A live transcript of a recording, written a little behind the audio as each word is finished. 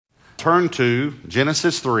turn to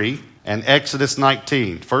Genesis 3 and Exodus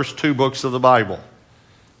 19, first two books of the Bible.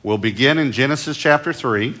 We'll begin in Genesis chapter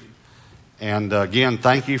 3. And again,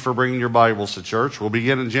 thank you for bringing your Bibles to church. We'll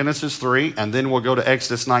begin in Genesis 3, and then we'll go to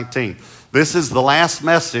Exodus 19. This is the last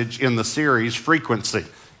message in the series, Frequency.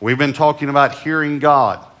 We've been talking about hearing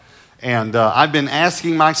God. And I've been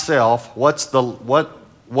asking myself,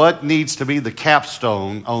 what needs to be the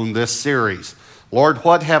capstone on this series? Lord,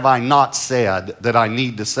 what have I not said that I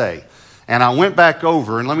need to say? And I went back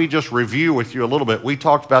over, and let me just review with you a little bit. We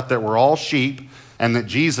talked about that we're all sheep, and that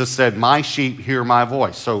Jesus said, my sheep hear my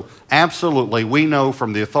voice. So absolutely, we know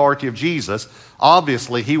from the authority of Jesus,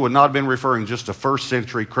 obviously he would not have been referring just to first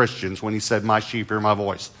century Christians when he said, my sheep hear my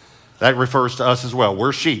voice. That refers to us as well.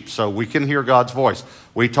 We're sheep, so we can hear God's voice.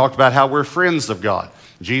 We talked about how we're friends of God.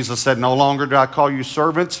 Jesus said, no longer do I call you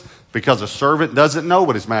servants, because a servant doesn't know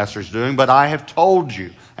what his master's doing, but I have told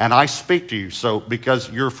you, and I speak to you, so because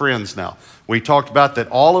you're friends now. We talked about that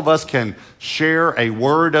all of us can share a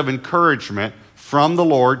word of encouragement from the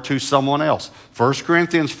Lord to someone else. 1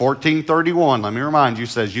 Corinthians 14:31, let me remind you,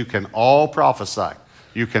 says you can all prophesy.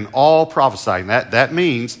 You can all prophesy. And that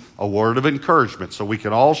means a word of encouragement. So we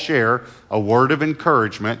can all share a word of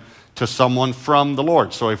encouragement to someone from the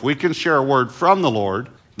Lord. So if we can share a word from the Lord,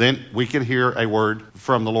 then we can hear a word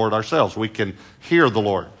from the Lord ourselves. We can hear the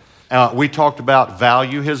Lord. We talked about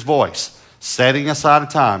value his voice, setting aside a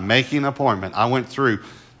time, making an appointment. I went through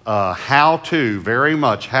how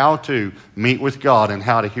to meet with God and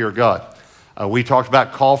how to hear God. We talked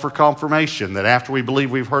about call for confirmation, that after we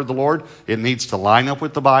believe we've heard the Lord, it needs to line up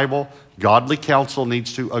with the Bible. Godly counsel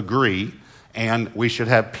needs to agree, and we should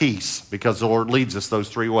have peace because the Lord leads us those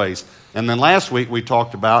three ways. And then last week we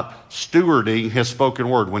talked about stewarding his spoken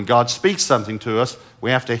word. When God speaks something to us,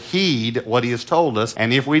 we have to heed what he has told us,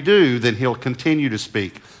 and if we do, then he'll continue to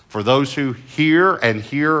speak. For those who hear and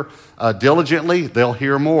hear diligently, they'll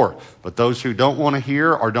hear more. But those who don't want to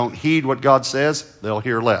hear or don't heed what God says, they'll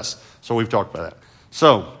hear less. So we've talked about that.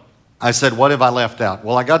 So I said, what have I left out?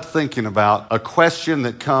 Well, I got to thinking about a question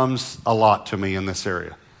that comes a lot to me in this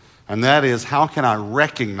area. And that is, how can I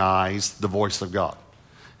recognize the voice of God?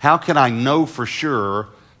 How can I know for sure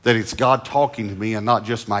that it's God talking to me and not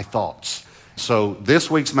just my thoughts? So this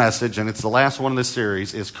week's message, and it's the last one of this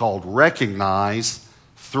series, is called Recognize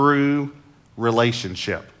Through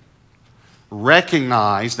Relationship.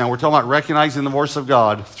 Recognize, now we're talking about recognizing the voice of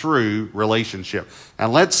God through relationship.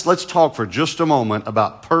 And let's talk for just a moment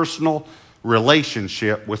about personal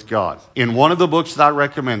relationship with God. In one of the books that I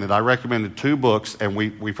recommended two books, and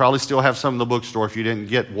we probably still have some in the bookstore if you didn't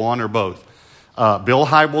get one or both. Bill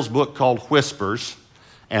Hybels' book called Whispers,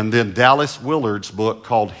 and then Dallas Willard's book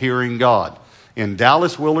called Hearing God. In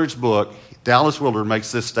Dallas Willard's book, Dallas Willard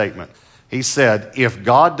makes this statement. He said, if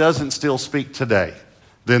God doesn't still speak today,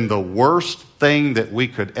 then the worst thing that we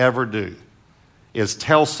could ever do is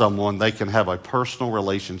tell someone they can have a personal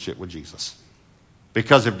relationship with Jesus.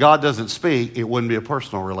 Because if God doesn't speak, it wouldn't be a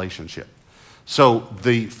personal relationship. So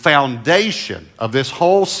the foundation of this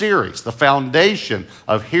whole series, the foundation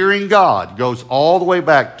of hearing God, goes all the way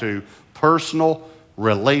back to personal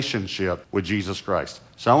relationship with Jesus Christ.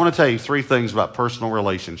 So I want to tell you three things about personal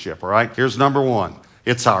relationship, all right? Here's number one.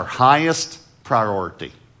 It's our highest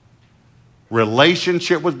priority.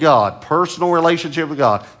 Relationship with God, personal relationship with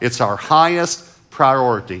God, it's our highest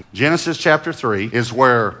priority. Genesis chapter 3 is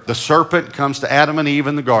where the serpent comes to Adam and Eve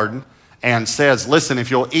in the garden and says, listen,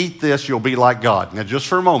 if you'll eat this, you'll be like God. Now, just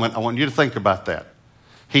for a moment, I want you to think about that.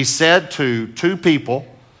 He said to two people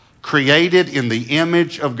created in the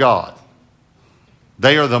image of God.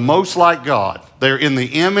 They are the most like God. They're in the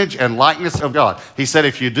image and likeness of God. He said,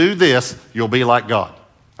 if you do this, you'll be like God.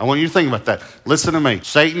 I want you to think about that. Listen to me.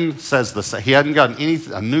 Satan says he hadn't gotten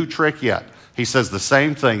a new trick yet. He says the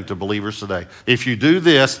same thing to believers today. If you do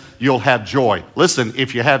this, you'll have joy. Listen,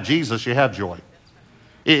 if you have Jesus, you have joy.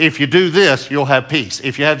 If you do this, you'll have peace.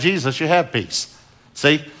 If you have Jesus, you have peace.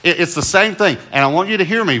 See, it's the same thing. And I want you to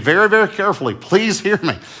hear me very, very carefully. Please hear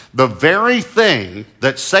me. The very thing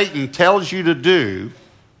that Satan tells you to do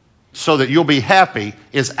so that you'll be happy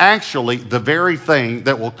is actually the very thing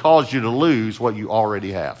that will cause you to lose what you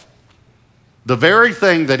already have. The very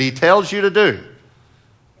thing that he tells you to do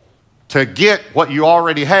to get what you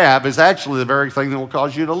already have is actually the very thing that will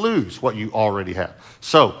cause you to lose what you already have.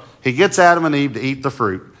 So he gets Adam and Eve to eat the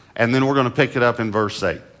fruit, and then we're going to pick it up in verse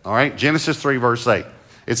 8. All right, Genesis 3, verse 8.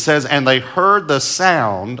 It says, and they heard the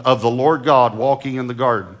sound of the Lord God walking in the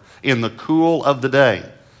garden in the cool of the day.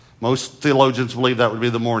 Most theologians believe that would be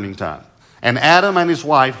the morning time. And Adam and his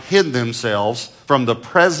wife hid themselves from the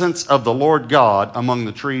presence of the Lord God among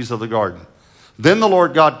the trees of the garden. Then the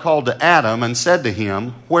Lord God called to Adam and said to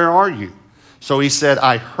him, "Where are you?" So he said,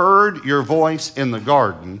 "I heard your voice in the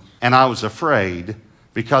garden, and I was afraid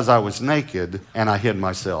because I was naked, and I hid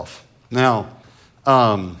myself." Now,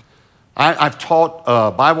 I've taught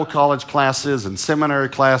Bible college classes and seminary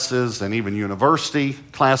classes and even university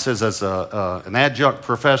classes as an adjunct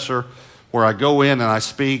professor, where I go in and I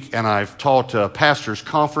speak, and I've taught pastors'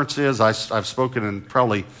 conferences. I've spoken in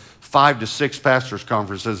probably 5 to 6 pastors'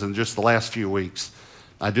 conferences in just the last few weeks.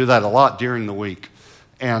 I do that a lot during the week.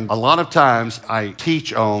 And a lot of times I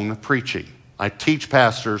teach on preaching. I teach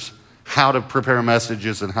pastors how to prepare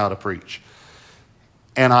messages and how to preach.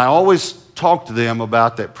 And I always talk to them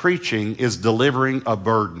about that preaching is delivering a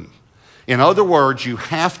burden. In other words,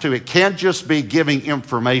 it can't just be giving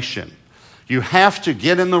information. You have to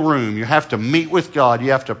get in the room. You have to meet with God.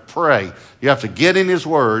 You have to pray. You have to get in His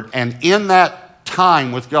Word. And in that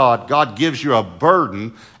time with God, God gives you a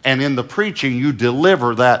burden. And in the preaching, you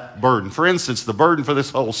deliver that burden. For instance, the burden for this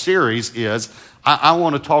whole series is, I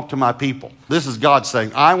want to talk to my people. This is God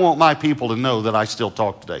saying, I want my people to know that I still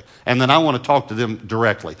talk today. And then I want to talk to them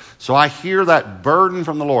directly. So I hear that burden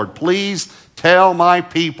from the Lord. Please tell my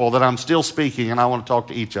people that I'm still speaking and I want to talk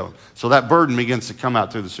to each of them. So that burden begins to come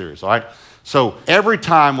out through the series, all right? So every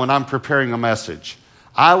time when I'm preparing a message,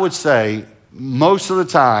 I would say most of the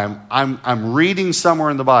time I'm reading somewhere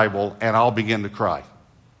in the Bible and I'll begin to cry.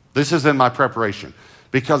 This is in my preparation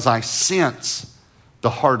because I sense the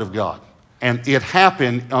heart of God. And it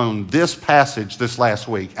happened on this passage this last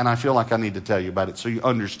week, and I feel like I need to tell you about it so you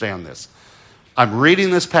understand this. I'm reading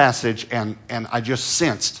this passage, and I just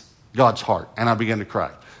sensed God's heart, and I began to cry.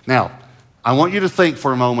 Now, I want you to think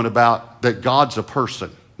for a moment about that God's a person.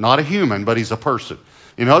 Not a human, but He's a person.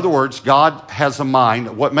 In other words, God has a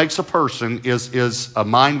mind. What makes a person is a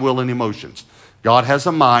mind, will, and emotions. God has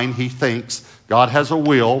a mind. He thinks. God has a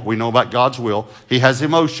will. We know about God's will. He has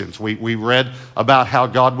emotions. We read about how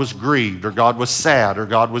God was grieved, or God was sad, or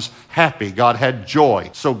God was happy. God had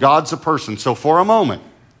joy. So God's a person. So for a moment,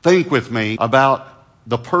 think with me about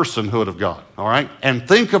the personhood of God, all right? And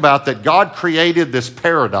think about that God created this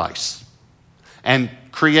paradise and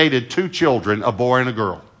created 2 children, a boy and a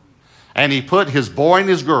girl. And He put His boy and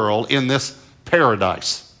His girl in this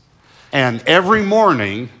paradise. And every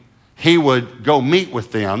morning, He would go meet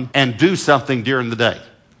with them and do something during the day.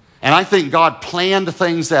 And I think God planned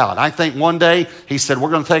things out. I think one day He said, we're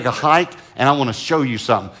going to take a hike and I want to show you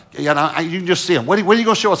something. And you can just see Him. What are you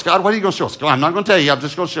going to show us, God? What are you going to show us? I'm not going to tell you. I'm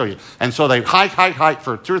just going to show you. And so they hike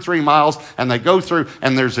for 2 or 3 miles, and they go through,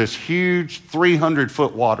 and there's this huge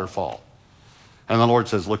 300-foot waterfall. And the Lord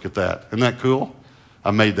says, look at that. Isn't that cool? I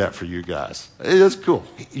made that for you guys. It is cool.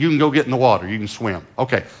 You can go get in the water. You can swim.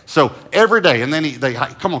 Okay, so every day, and then they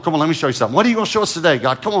hike. Come on, let me show you something. What are you going to show us today,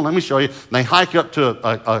 God? Come on, let me show you. And they hike up to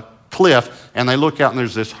a cliff, and they look out, and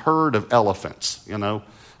there's this herd of elephants, you know.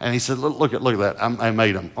 And He said, look at that. I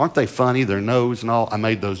made them. Aren't they funny? Their nose and all. I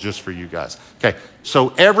made those just for you guys. Okay, so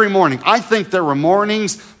every morning, I think there were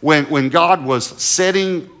mornings when God was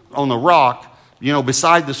sitting on the rock, you know,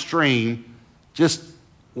 beside the stream, just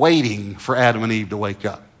waiting for Adam and Eve to wake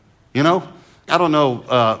up. You know, I don't know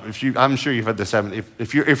I'm sure you've had this happen.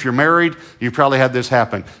 If you're married, you probably had this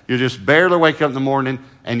happen. You just barely wake up in the morning,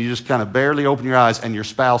 and you just kind of barely open your eyes, and your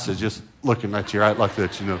spouse is just looking at you right like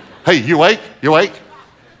that. You know, hey, you awake? You awake?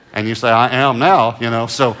 And you say, I am now. You know,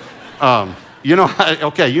 so I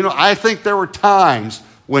think there were times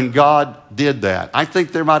when God did that. I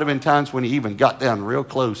think there might have been times when He even got down real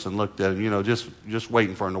close and looked at him. You know, just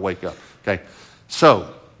waiting for him to wake up. Okay,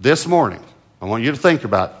 so this morning, I want you to think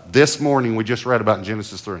about this morning we just read about in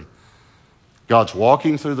Genesis 3. God's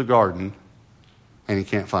walking through the garden, and He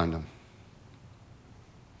can't find them.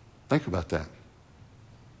 Think about that.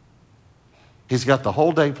 He's got the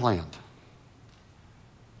whole day planned,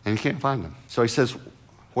 and He can't find them. So He says,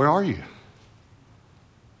 where are you?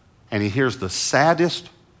 And He hears the saddest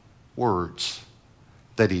words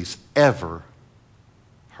that He's ever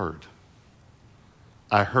heard.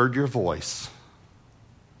 I heard your voice,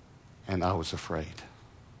 and I was afraid.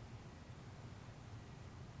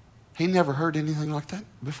 He never heard anything like that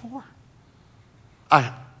before.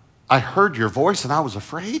 I heard your voice and I was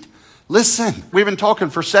afraid. Listen, we've been talking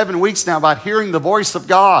for 7 weeks now about hearing the voice of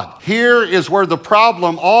God. Here is where the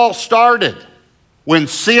problem all started. When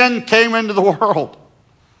sin came into the world,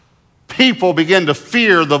 people began to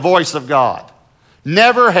fear the voice of God.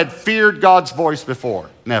 Never had feared God's voice before.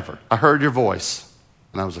 Never. I heard your voice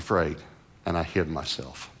and I was afraid, and I hid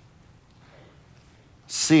myself.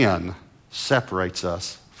 Sin separates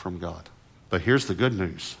us from God. But here's the good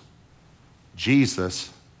news.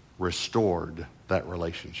 Jesus restored that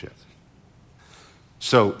relationship.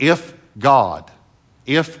 So if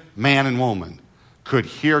if man and woman could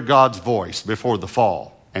hear God's voice before the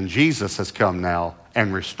fall, and Jesus has come now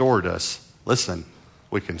and restored us, listen,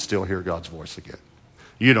 we can still hear God's voice again.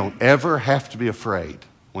 You don't ever have to be afraid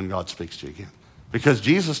when God speaks to you again, because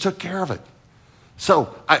Jesus took care of it.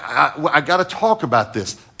 So I got to talk about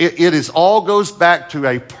this. It all goes back to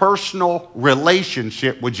a personal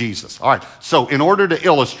relationship with Jesus. All right, so in order to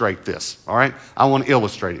illustrate this, all right, I want to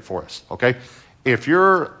illustrate it for us, okay? If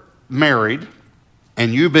you're married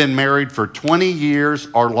and you've been married for 20 years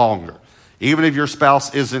or longer, even if your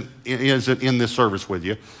spouse isn't in this service with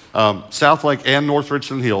you, Southlake and North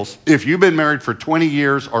Richland Hills, if you've been married for 20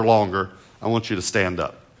 years or longer, I want you to stand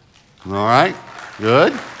up. All right,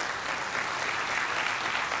 good.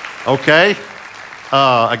 Okay,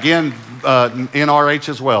 again, NRH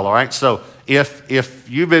as well, all right? So if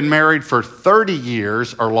you've been married for 30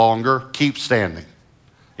 years or longer, keep standing.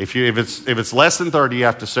 If it's less than 30, you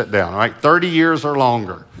have to sit down, all right? 30 years or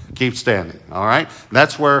longer, keep standing, all right?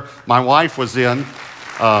 That's where my wife was in.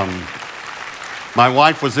 My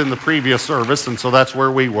wife was in the previous service, and so that's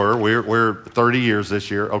where we were. We're 30 years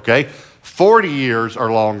this year, okay? 40 years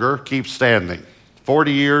or longer, keep standing.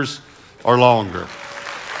 40 years or longer.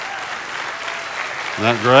 Isn't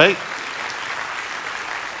that great?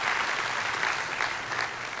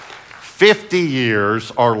 50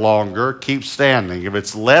 years or longer, keep standing. If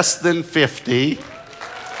it's less than 50,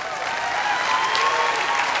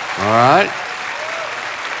 all right?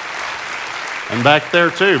 And back there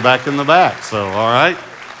too, back in the back. So, all right?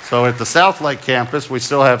 So at the Southlake campus, we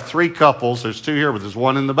still have 3 couples. There's 2 here, but there's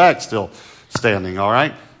 1 in the back still standing, all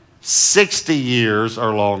right? 60 years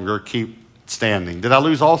or longer, keep standing. Did I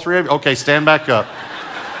lose all 3 of you? Okay, stand back up.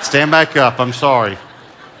 Stand back up. I'm sorry.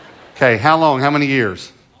 Okay, how long? How many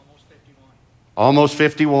years? Almost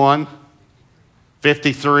 51.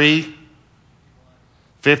 53.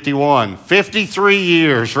 51. 53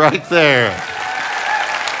 years right there.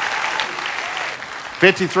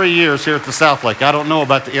 53 years here at the Southlake. I don't know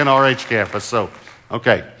about the NRH campus, so,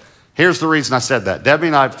 okay. Here's the reason I said that. Debbie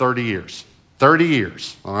and I have 30 years. 30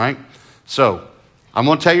 years, all right? So, I'm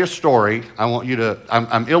going to tell you a story. I want you to,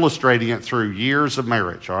 I'm illustrating it through years of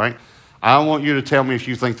marriage, all right? I want you to tell me if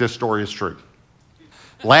you think this story is true.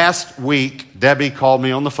 Last week, Debbie called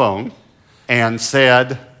me on the phone and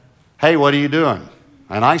said, "Hey, what are you doing?"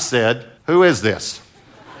 And I said, "Who is this?"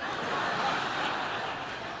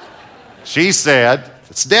 She said,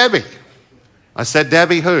 "It's Debbie." I said,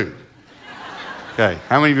 "Debbie who?" Okay,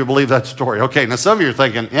 how many of you believe that story? Okay, now some of you are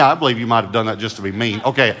thinking, "Yeah, I believe you might have done that just to be mean."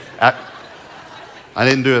 Okay, I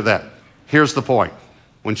didn't do that. Here's the point.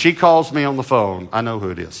 When she calls me on the phone, I know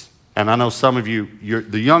who it is. And I know some of you,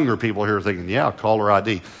 the younger people here are thinking, "Yeah, caller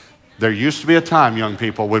ID." There used to be a time, young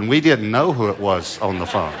people, when we didn't know who it was on the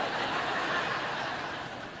phone.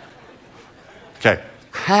 Okay,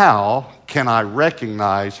 how can I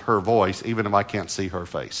recognize her voice even if I can't see her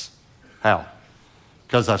face? How?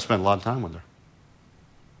 Because I've spent a lot of time with her.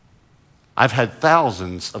 I've had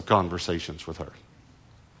thousands of conversations with her.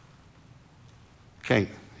 Okay,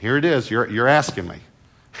 here it is. You're asking me.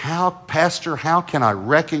 Pastor, how can I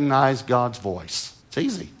recognize God's voice? It's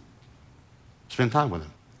easy. Spend time with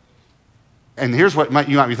Him. And here's what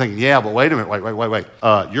you might be thinking. Yeah, but wait a minute.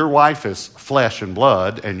 Wait. Your wife is flesh and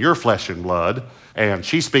blood, and you're flesh and blood, and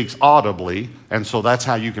she speaks audibly, and so that's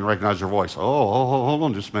how you can recognize her voice. Oh, hold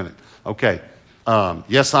on just a minute. Okay.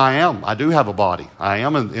 Yes, I am. I do have a body. I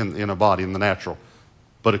am in a body in the natural.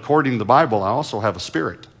 But according to the Bible, I also have a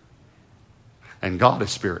spirit. And God is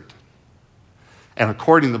spirit. And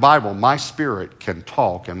according to the Bible, my spirit can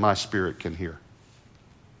talk and my spirit can hear.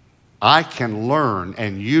 I can learn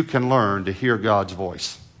and you can learn to hear God's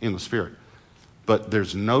voice in the spirit. But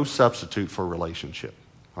there's no substitute for relationship.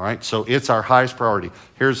 All right? So it's our highest priority.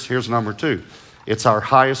 Here's number 2. It's our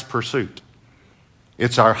highest pursuit.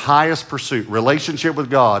 It's our highest pursuit. Relationship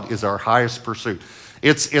with God is our highest pursuit.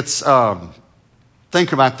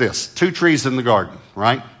 Think about this. 2 trees in the garden,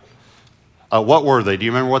 right? What were they? Do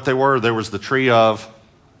you remember what they were? There was the tree of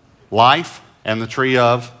life and the tree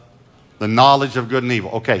of the knowledge of good and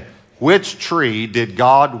evil. Okay, which tree did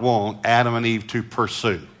God want Adam and Eve to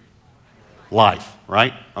pursue? Life,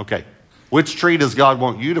 right? Okay. Which tree does God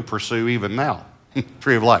want you to pursue even now?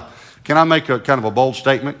 Tree of life. Can I make a kind of a bold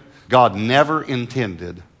statement? God never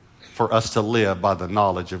intended for us to live by the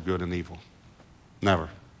knowledge of good and evil. Never.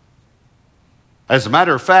 As a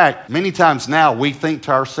matter of fact, many times now we think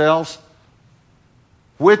to ourselves,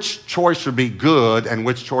 which choice would be good and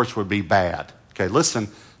which choice would be bad? Okay, listen,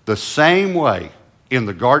 the same way in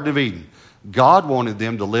the Garden of Eden, God wanted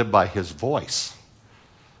them to live by His voice.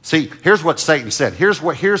 See, here's what Satan said. Here's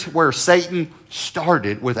where Satan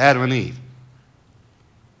started with Adam and Eve.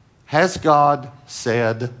 Has God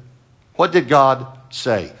said? What did God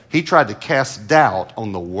say? He tried to cast doubt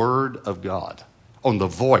on the word of God, on the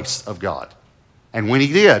voice of God. And when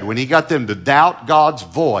he did, when he got them to doubt God's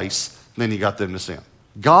voice, then he got them to sin.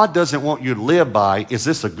 God doesn't want you to live by, is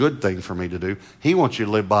this a good thing for me to do? He wants you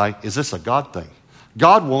to live by, is this a God thing?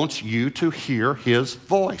 God wants you to hear his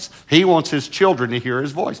voice. He wants his children to hear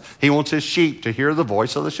his voice. He wants his sheep to hear the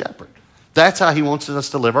voice of the shepherd. That's how he wants us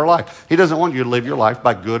to live our life. He doesn't want you to live your life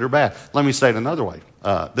by good or bad. Let me say it another way.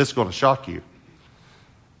 This is going to shock you.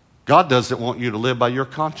 God doesn't want you to live by your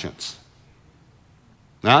conscience.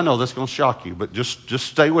 Now, I know this is going to shock you, but just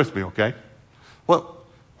stay with me, okay?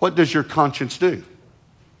 What does your conscience do?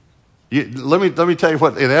 Let me tell you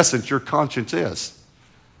what, in essence, your conscience is.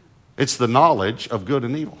 It's the knowledge of good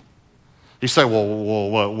and evil. You say,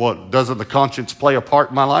 well, what doesn't the conscience play a part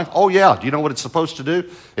in my life? Oh, yeah. Do you know what it's supposed to do?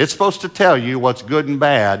 It's supposed to tell you what's good and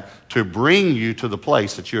bad to bring you to the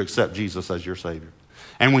place that you accept Jesus as your Savior.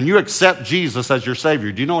 And when you accept Jesus as your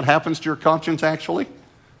Savior, do you know what happens to your conscience actually?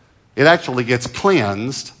 It actually gets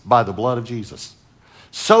cleansed by the blood of Jesus,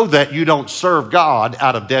 so that you don't serve God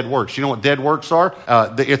out of dead works. You know what dead works are?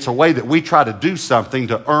 It's a way that we try to do something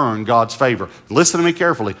to earn God's favor. Listen to me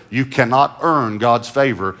carefully. You cannot earn God's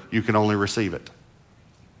favor. You can only receive it.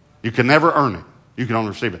 You can never earn it. You can only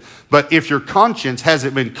receive it. But if your conscience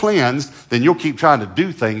hasn't been cleansed, then you'll keep trying to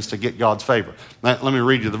do things to get God's favor. Let me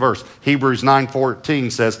read you the verse. Hebrews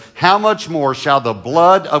 9:14 says, "How much more shall the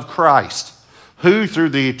blood of Christ, who through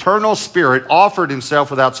the eternal Spirit offered himself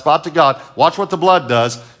without spot to God," watch what the blood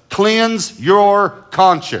does, "cleanse your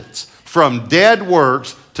conscience from dead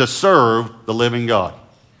works to serve the living God."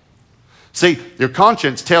 See, your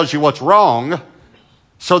conscience tells you what's wrong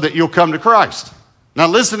so that you'll come to Christ. Now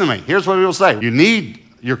listen to me. Here's what we will say. You need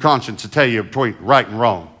your conscience to tell you between right and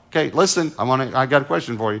wrong. Okay, listen, I got a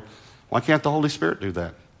question for you. Why can't the Holy Spirit do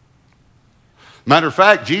that? Matter of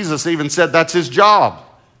fact, Jesus even said that's his job.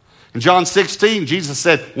 In John 16, Jesus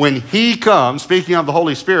said, when he comes, speaking of the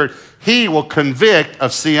Holy Spirit, he will convict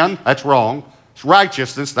of sin, that's wrong,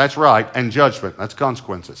 righteousness, that's right, and judgment, that's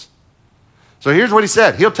consequences. So here's what he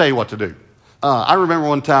said. He'll tell you what to do. I remember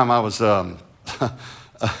one time I was,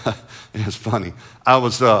 it's funny.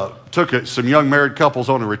 I took some young married couples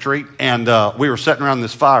on a retreat, and we were sitting around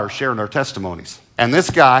this fire sharing our testimonies. And this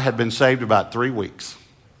guy had been saved about 3 weeks.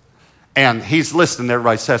 And he's listening to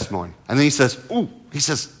everybody's testimony. And then he says,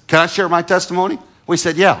 "Can I share my testimony?" We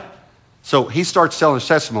said, "Yeah." So he starts telling his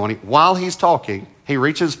testimony. While he's talking, he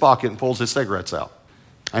reaches his pocket and pulls his cigarettes out.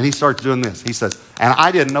 And he starts doing this. He says, "And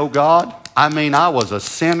I didn't know God. I mean, I was a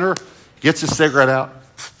sinner." Gets his cigarette out.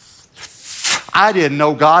 "I didn't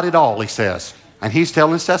know God at all," he says. And he's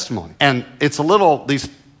telling his testimony. And it's these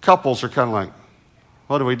couples are kind of like,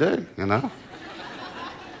 what do we do, you know?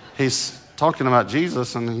 He's talking about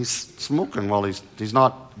Jesus and he's smoking while he's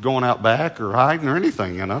not going out back or hiding or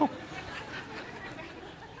anything, you know?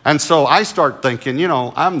 And so I start thinking,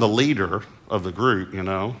 I'm the leader of the group,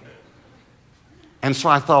 And so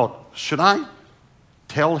I thought, should I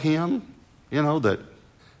tell him, that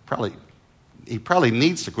he probably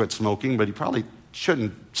needs to quit smoking, but he probably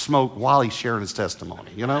shouldn't smoke while he's sharing his testimony,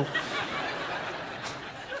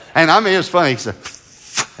 And I mean, it's funny. He said,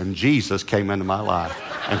 "And Jesus came into my life.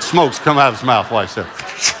 And smoke's come out of his mouth while he said,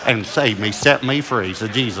 and saved me, set me free." He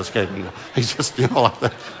said, "Jesus came in." He's just, like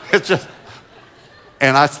that. It's just,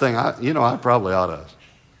 and I think, I probably ought to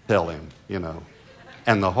tell him,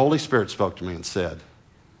 And the Holy Spirit spoke to me and said,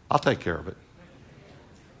 "I'll take care of it.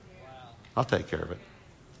 I'll take care of it."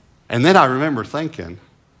 And then I remember thinking,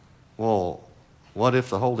 well, what if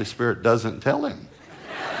the Holy Spirit doesn't tell him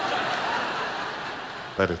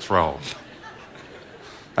that it's wrong?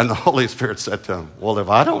 And the Holy Spirit said to him, "Well, if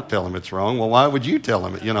I don't tell him it's wrong, well, why would you tell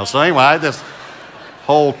him it?" So anyway, I had this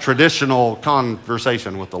whole traditional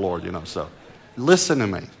conversation with the Lord, So listen to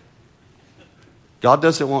me. God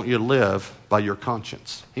doesn't want you to live by your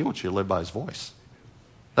conscience. He wants you to live by his voice.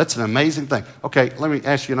 That's an amazing thing. Okay, let me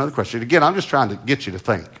ask you another question. Again, I'm just trying to get you to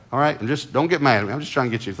think, all right? And just don't get mad at me. I'm just trying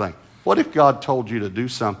to get you to think. What if God told you to do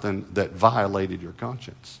something that violated your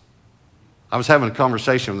conscience? I was having a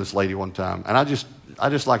conversation with this lady one time, and I just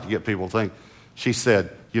like to get people to think. She said,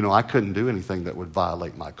 "I couldn't do anything that would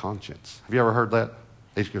violate my conscience." Have you ever heard that?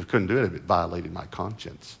 I couldn't do it if it violated my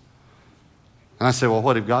conscience. And I said, "Well,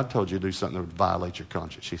 what if God told you to do something that would violate your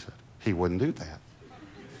conscience?" She said, "He wouldn't do that."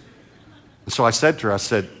 And so I said to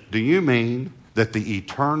her, "Do you mean that the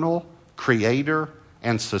eternal creator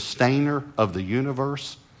and sustainer of the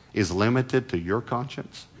universe is limited to your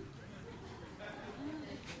conscience?"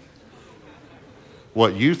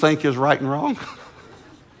 what you think is right and wrong?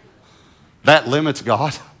 That limits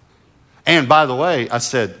God. And by the way, I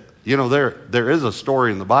said, there is a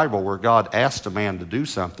story in the Bible where God asked a man to do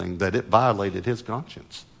something that it violated his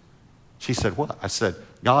conscience. She said, what? I said,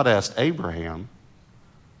 God asked Abraham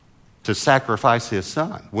to sacrifice his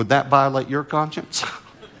son. Would that violate your conscience?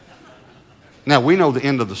 Now, we know the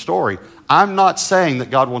end of the story. I'm not saying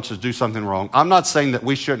that God wants us to do something wrong. I'm not saying that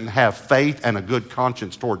we shouldn't have faith and a good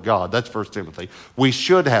conscience toward God. That's 1 Timothy. We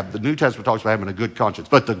should have. The New Testament talks about having a good conscience.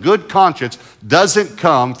 But the good conscience doesn't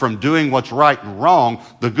come from doing what's right and wrong.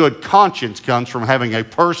 The good conscience comes from having a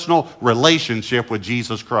personal relationship with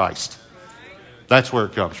Jesus Christ. That's where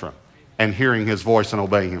it comes from. And hearing his voice and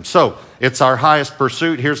obeying him. So, it's our highest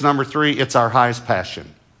pursuit. Here's number 3. It's our highest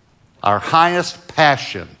passion. Our highest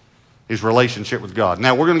passion is relationship with God.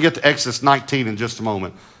 Now, we're going to get to Exodus 19 in just a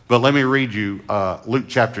moment. But let me read you Luke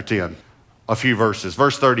chapter 10, a few verses.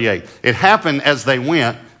 Verse 38. It happened as they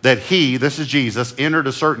went that he, this is Jesus, entered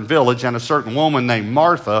a certain village, and a certain woman named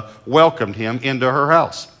Martha welcomed him into her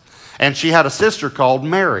house. And she had a sister called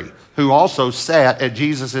Mary, who also sat at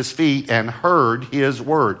Jesus' feet and heard his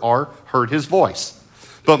word, or heard his voice.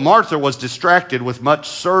 But Martha was distracted with much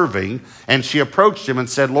serving, and she approached him and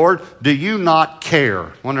said, Lord, do you not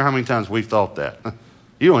care? Wonder how many times we've thought that.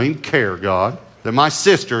 You don't even care, God, that my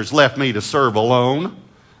sister has left me to serve alone.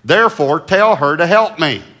 Therefore, tell her to help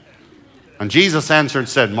me. And Jesus answered and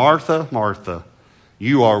said, Martha, Martha,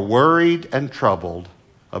 you are worried and troubled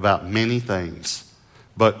about many things,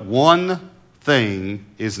 but one thing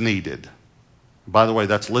is needed. By the way,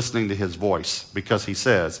 that's listening to his voice, because he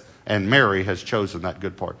says, and Mary has chosen that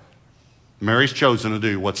good part. Mary's chosen to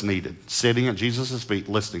do what's needed, sitting at Jesus' feet,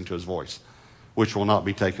 listening to his voice, which will not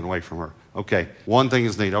be taken away from her. Okay, one thing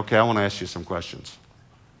is needed. Okay, I want to ask you some questions.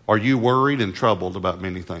 Are you worried and troubled about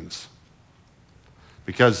many things?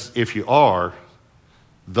 Because if you are,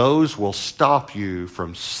 those will stop you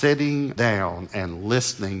from sitting down and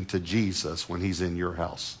listening to Jesus when he's in your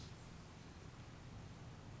house.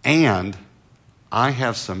 And I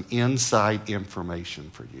have some inside information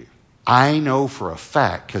for you. I know for a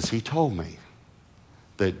fact, because he told me,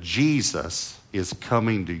 that Jesus is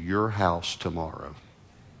coming to your house tomorrow.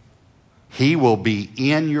 He will be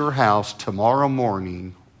in your house tomorrow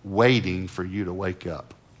morning waiting for you to wake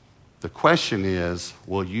up. The question is,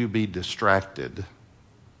 will you be distracted,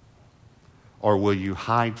 or will you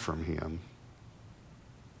hide from him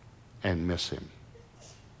and miss him?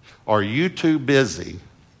 Are you too busy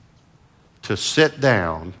to sit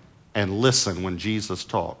down and listen when Jesus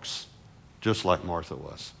talks, just like Martha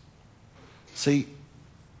was? See,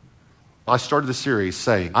 I started the series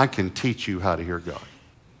saying, I can teach you how to hear God.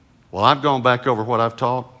 Well, I've gone back over what I've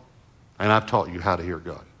taught, and I've taught you how to hear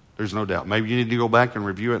God. There's no doubt. Maybe you need to go back and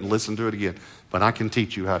review it and listen to it again, but I can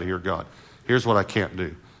teach you how to hear God. Here's what I can't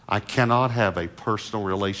do. I cannot have a personal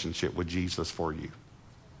relationship with Jesus for you.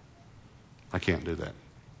 I can't do that.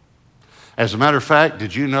 As a matter of fact,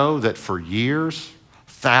 did you know that for years,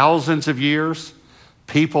 thousands of years,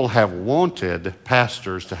 people have wanted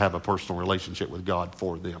pastors to have a personal relationship with God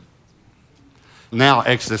for them? Now,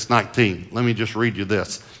 Exodus 19. Let me just read you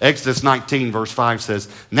this. Exodus 19, verse 5 says,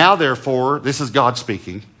 Now therefore, this is God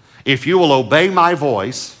speaking, if you will obey my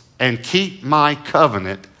voice and keep my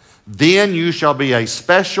covenant, then you shall be a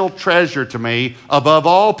special treasure to me above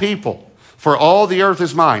all people. For all the earth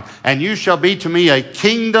is mine, and you shall be to me a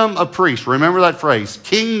kingdom of priests. Remember that phrase,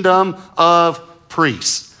 kingdom of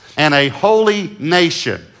priests, and a holy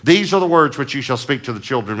nation. These are the words which you shall speak to the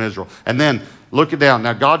children of Israel. And then look it down.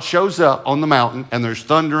 Now God shows up on the mountain, and there's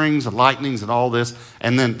thunderings and lightnings and all this.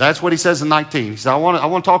 And then that's what he says in 19. He says, I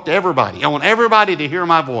want to talk to everybody. I want everybody to hear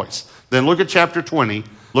my voice. Then look at chapter 20.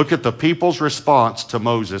 Look at the people's response to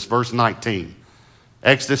Moses, verse 19.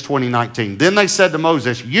 Exodus 20:19. Then they said to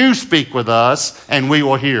Moses, you speak with us, and we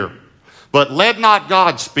will hear. But let not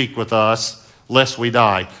God speak with us, lest we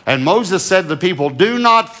die. And Moses said to the people, do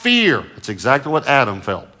not fear. It's exactly what Adam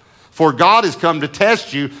felt. For God has come to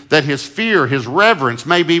test you, that his fear, his reverence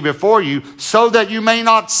may be before you, so that you may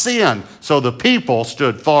not sin. So the people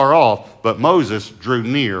stood far off, but Moses drew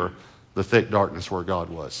near the thick darkness where God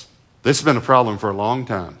was. This has been a problem for a long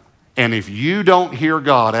time. And if you don't hear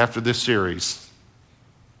God after this series,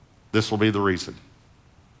 this will be the reason.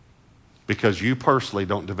 Because you personally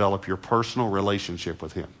don't develop your personal relationship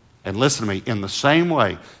with him. And listen to me, in the same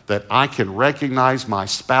way that I can recognize my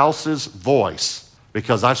spouse's voice,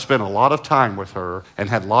 because I've spent a lot of time with her and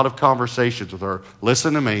had a lot of conversations with her,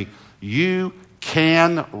 listen to me, you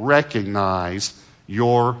can recognize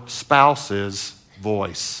your spouse's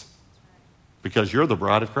voice. Because you're the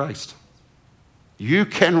bride of Christ. You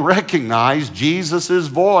can recognize Jesus'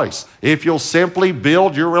 voice if you'll simply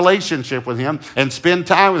build your relationship with him and spend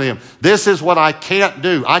time with him. This is what I can't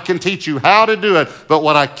do. I can teach you how to do it, but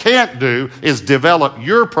what I can't do is develop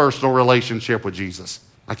your personal relationship with Jesus.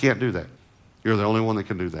 I can't do that. You're the only one that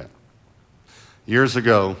can do that. Years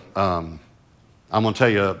ago, I'm going to tell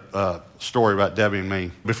you a story about Debbie and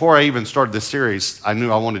me. Before I even started this series, I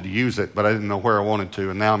knew I wanted to use it, but I didn't know where I wanted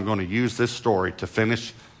to, and now I'm going to use this story to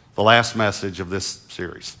finish the last message of this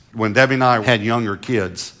series. When Debbie and I had younger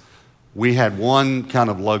kids, we had one kind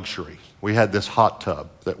of luxury. We had this hot tub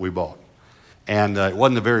that we bought. And it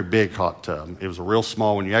wasn't a very big hot tub. It was a real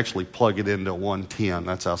small one. You actually plug it into a 110.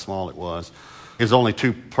 That's how small it was. It was only a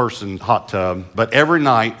two-person hot tub. But every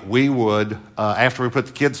night we would, after we put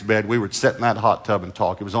the kids to bed, we would sit in that hot tub and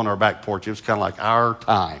talk. It was on our back porch. It was kind of like our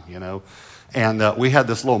time, you know. And we had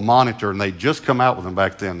this little monitor, and they'd just come out with them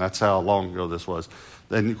back then. That's how long ago this was.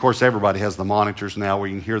 And, of course, everybody has the monitors now where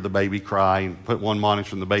you can hear the baby cry and put one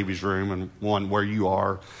monitor in the baby's room and one where you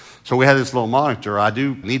are. So we had this little monitor. I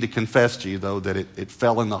do need to confess to you, though, that it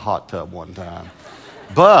fell in the hot tub one time.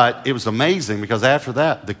 But it was amazing because after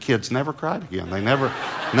that, the kids never cried again. They never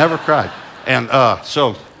cried. And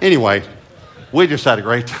so anyway, we just had a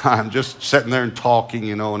great time just sitting there and talking,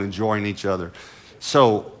 you know, and enjoying each other.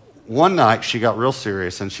 So one night she got real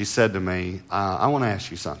serious and she said to me, I want to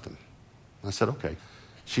ask you something. I said, okay.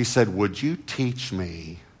 She said, would you teach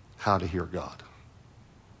me how to hear God?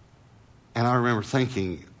 And I remember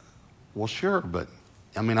thinking, well, sure, but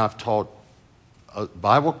I mean, I've taught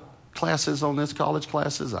Bible classes on this, college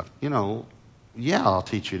classes. I'll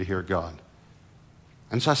teach you to hear God.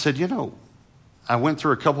 And so I said, I went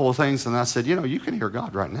through a couple of things and I said, you can hear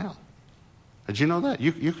God right now. Did you know that?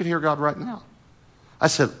 You can hear God right now. I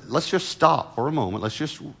said, let's just stop for a moment. Let's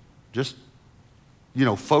just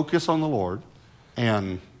focus on the Lord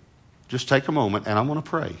and just take a moment, and I'm going to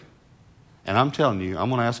pray. And I'm telling you, I'm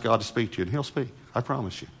going to ask God to speak to you, and he'll speak. I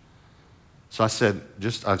promise you. So I said,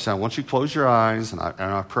 I want you to close your eyes, and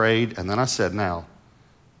I prayed, and then I said, now,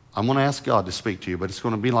 I'm going to ask God to speak to you, but it's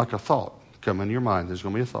going to be like a thought come into your mind. There's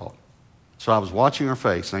going to be a thought. So I was watching her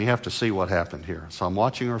face. Now, you have to see what happened here. So I'm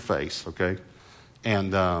watching her face, okay?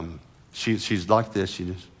 And she's like this.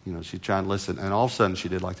 She just, she's trying to listen, and all of a sudden she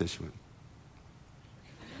did like this. She went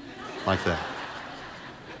like that.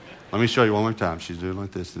 Let me show you one more time. She's doing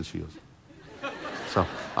like this, and she goes. So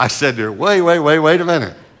I said to her, wait a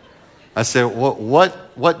minute. I said,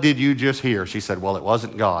 what did you just hear? She said, well, it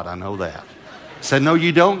wasn't God. I know that. I said, no,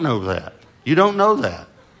 you don't know that. You don't know that.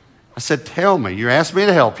 I said, tell me. You asked me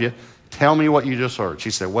to help you. Tell me what you just heard. She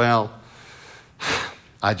said, well,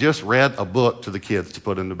 I just read a book to the kids to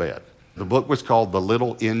put into bed. The book was called The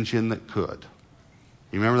Little Engine That Could.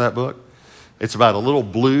 You remember that book? It's about a little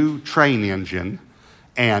blue train engine,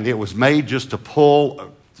 and it was made just to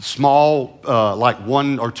pull small, like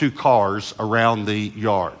 1 or 2 cars around the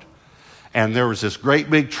yard. And there was this great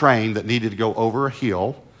big train that needed to go over a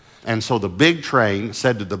hill. And so the big train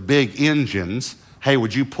said to the big engines, hey,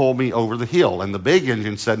 would you pull me over the hill? And the big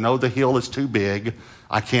engine said, no, the hill is too big.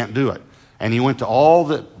 I can't do it. And he went to all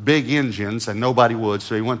the big engines, and nobody would.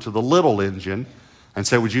 So he went to the little engine and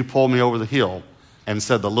said, would you pull me over the hill? And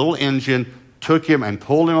said the little engine took him and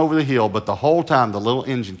pulled him over the hill, but the whole time the little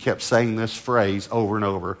engine kept saying this phrase over and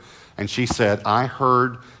over. And she said, I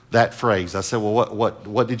heard that phrase. I said, well,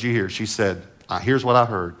 what did you hear? She said, here's what I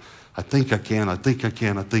heard. I think I can, I think I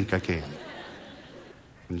can, I think I can.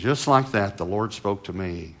 And just like that, the Lord spoke to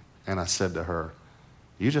me, and I said to her,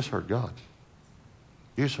 you just heard God.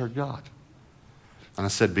 You just heard God. And I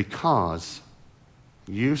said, because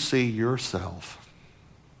you see yourself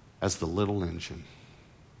as the little engine.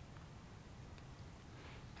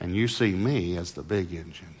 And you see me as the big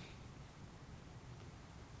engine.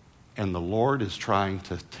 And the Lord is trying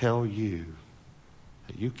to tell you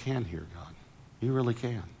that you can hear God. You really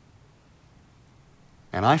can.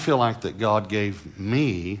 And I feel like that God gave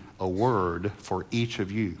me a word for each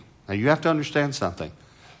of you. Now you have to understand something.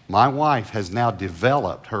 My wife has now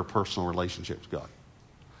developed her personal relationship with God.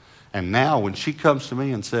 And now when she comes to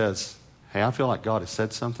me and says, hey, I feel like God has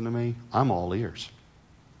said something to me, I'm all ears.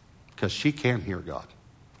 Because she can hear God.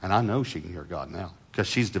 And I know she can hear God now because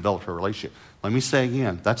she's developed her relationship. Let me say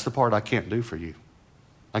again, that's the part I can't do for you.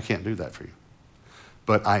 I can't do that for you.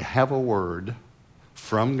 But I have a word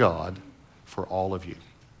from God for all of you.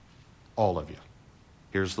 All of you.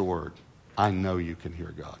 Here's the word. I know you can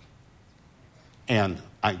hear God. And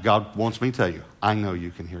God wants me to tell you, I know you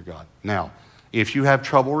can hear God. Now, if you have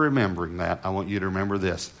trouble remembering that, I want you to remember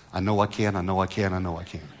this. I know I can, I know I can, I know I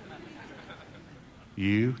can.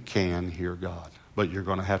 You can hear God. But you're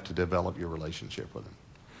going to have to develop your relationship with him.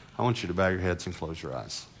 I want you to bow your heads and close your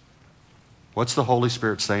eyes. What's the Holy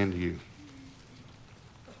Spirit saying to you?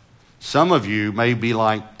 Some of you may be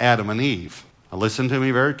like Adam and Eve. Now listen to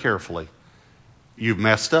me very carefully. You've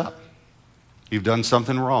messed up. You've done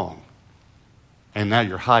something wrong. And now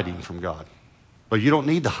you're hiding from God. But you don't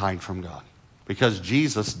need to hide from God because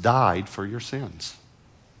Jesus died for your sins.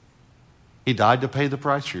 He died to pay the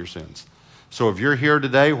price for your sins. So if you're here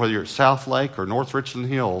today, whether you're at South Lake or North Richland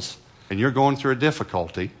Hills, and you're going through a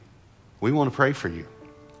difficulty, we want to pray for you.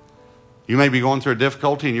 You may be going through a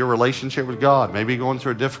difficulty in your relationship with God. Maybe going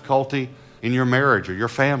through a difficulty in your marriage or your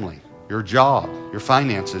family, your job, your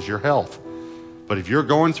finances, your health. But if you're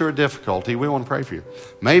going through a difficulty, we want to pray for you.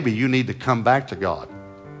 Maybe you need to come back to God.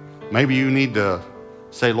 Maybe you need to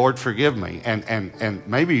say, Lord, forgive me. And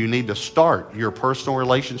maybe you need to start your personal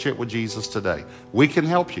relationship with Jesus today. We can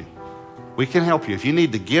help you. We can help you. If you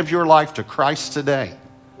need to give your life to Christ today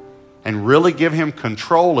and really give Him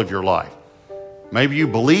control of your life. Maybe you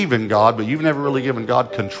believe in God, but you've never really given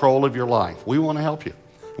God control of your life. We want to help you.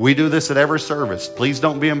 We do this at every service. Please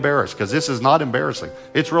don't be embarrassed because this is not embarrassing.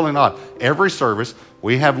 It's really not. Every service,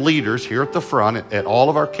 we have leaders here at the front at all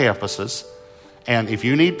of our campuses. And if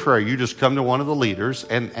you need prayer, you just come to one of the leaders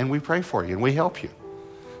and we pray for you and we help you.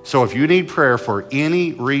 So if you need prayer for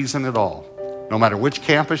any reason at all, no matter which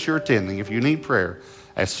campus you're attending, if you need prayer,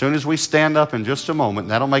 as soon as we stand up in just a moment,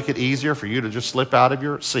 and that'll make it easier for you to just slip out of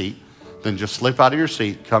your seat, then just slip out of your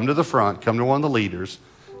seat, come to the front, come to one of the leaders,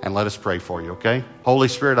 and let us pray for you, okay? Holy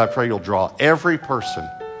Spirit, I pray you'll draw every person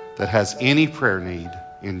that has any prayer need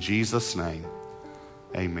in Jesus' name.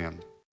 Amen.